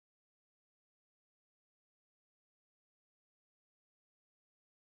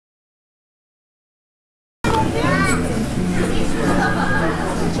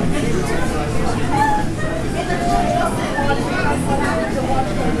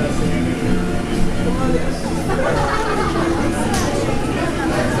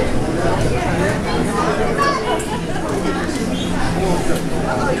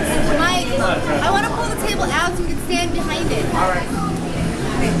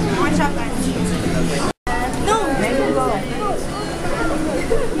chocolate. No.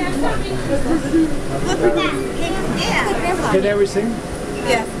 Look at that. Yeah. Can we sing?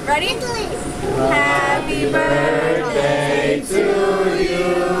 Yeah. Ready? Happy birthday to you.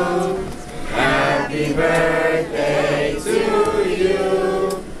 Happy birthday to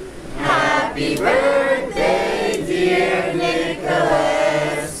you. Happy birthday, dear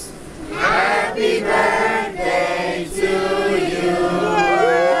Nicholas. Happy birthday to you.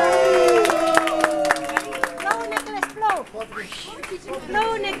 Blow, Nicholas, blow. Blow,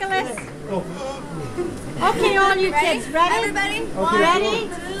 Nicholas. Okay, all you kids, ready? Everybody? Okay. Ready?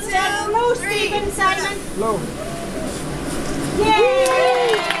 Set, blow, Stephen, Simon. Blow.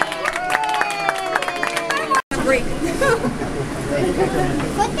 Yay! Break. I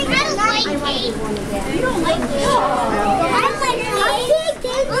don't like cake. You don't like cake? I like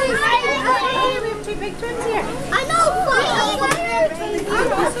cake. We have two big twins here. I know.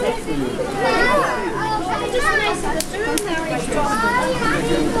 Just nice of the twins now.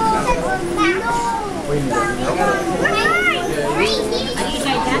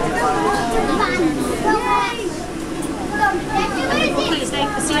 Please,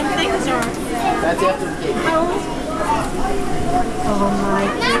 like the same things or? That's after the cake. Oh my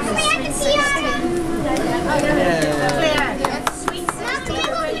Now we have to see her. Sweet sister.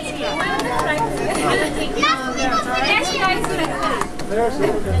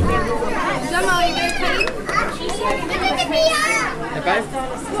 Jamal, you gonna cut it? Okay?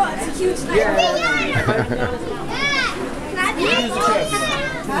 Well, it's a huge thing.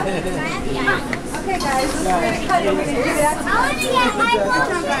 Okay, guys, we're gonna cut it. We're gonna give it out to I want to get high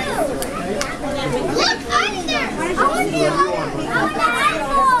Look under. I want to get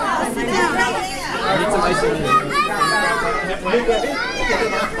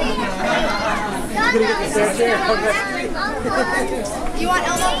You want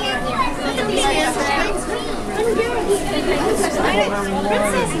Elmo here?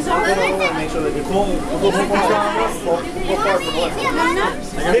 Princess is over there. Make sure that you pull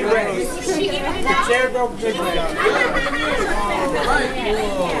Big Ray. The chair broke Big Ray.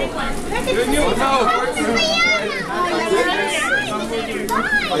 Good news. No.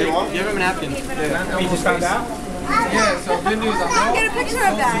 You have him a napkin. You just found out? Yeah, so good news. Get a picture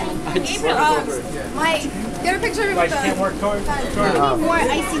of that. Mike, get a picture of Like, the... can't work toward More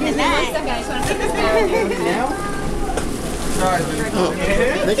icy than that. Now? Sorry,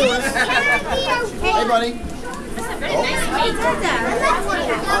 Nicholas. Hey, buddy.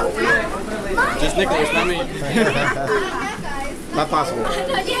 Just Nicholas, not me. Not possible. He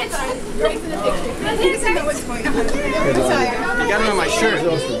doesn't know what's going on. You got him on my shirt.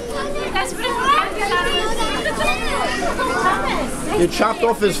 You chopped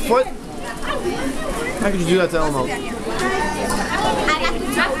off his foot? How could you do that to Elmo?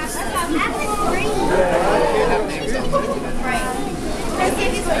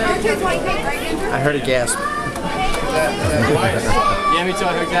 I heard a gasp. Yeah, me too. I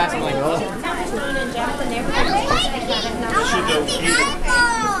heard a gasp. I'm like, oh.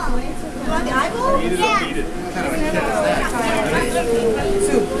 Want the eyeball? Yeah. Kind of a kid.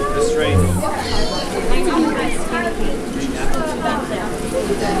 the straight.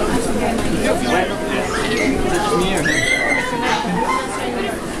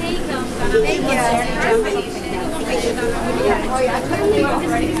 Thank you. Oh yeah, I couldn't leave it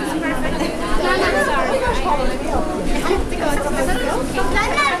right now. I'm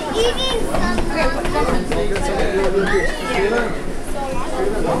not eating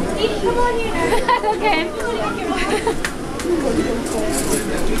Come on here. Okay.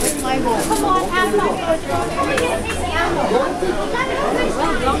 Come on, Elmo.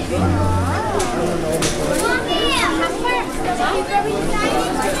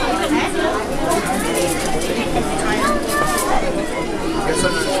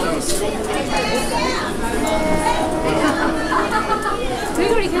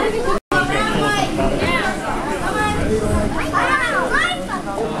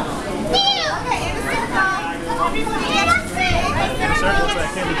 Circles that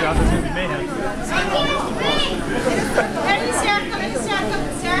candy drop is going to be mayhem. Ready, circle, circle,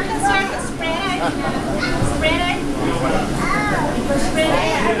 circle, circle, spread out. Spread out. Spread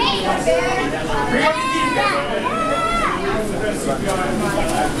out.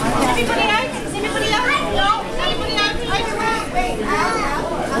 Everybody out? Is anybody out? No? Anybody out?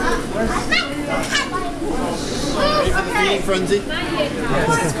 Okay. Frenzy?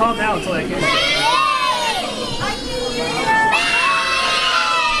 It's calmed down until I get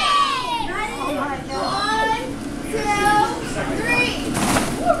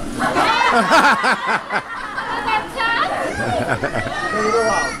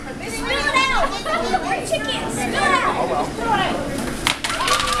This We're chickens. It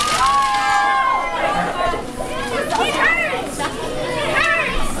hurts. It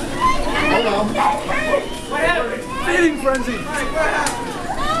hurts. What happened? Feeding frenzy.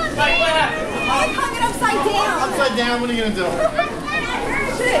 I hung it upside down. Upside down, what are you going to do?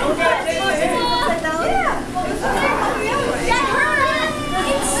 That hurt.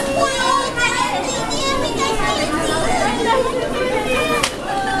 It's spoiled.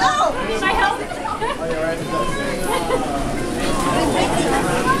 Oh, should I help? Oh, you're right.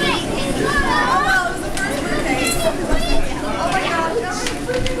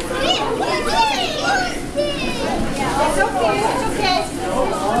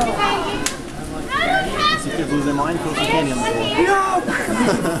 Some kids lose their mind, throw some candy on the floor.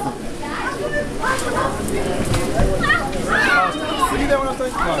 Were you there when I was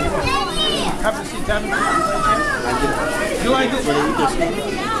playing? No, you weren't. Have to see Devin. You like this? No,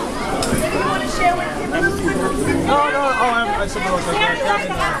 I said no.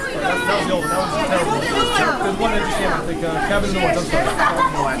 That was the old one. That was terrible. There's one that just came out. I think Kevin and the ones. I'm sorry.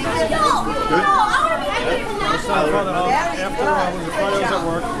 Good? I was telling my brother after was it Friday I was at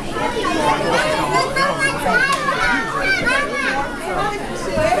work.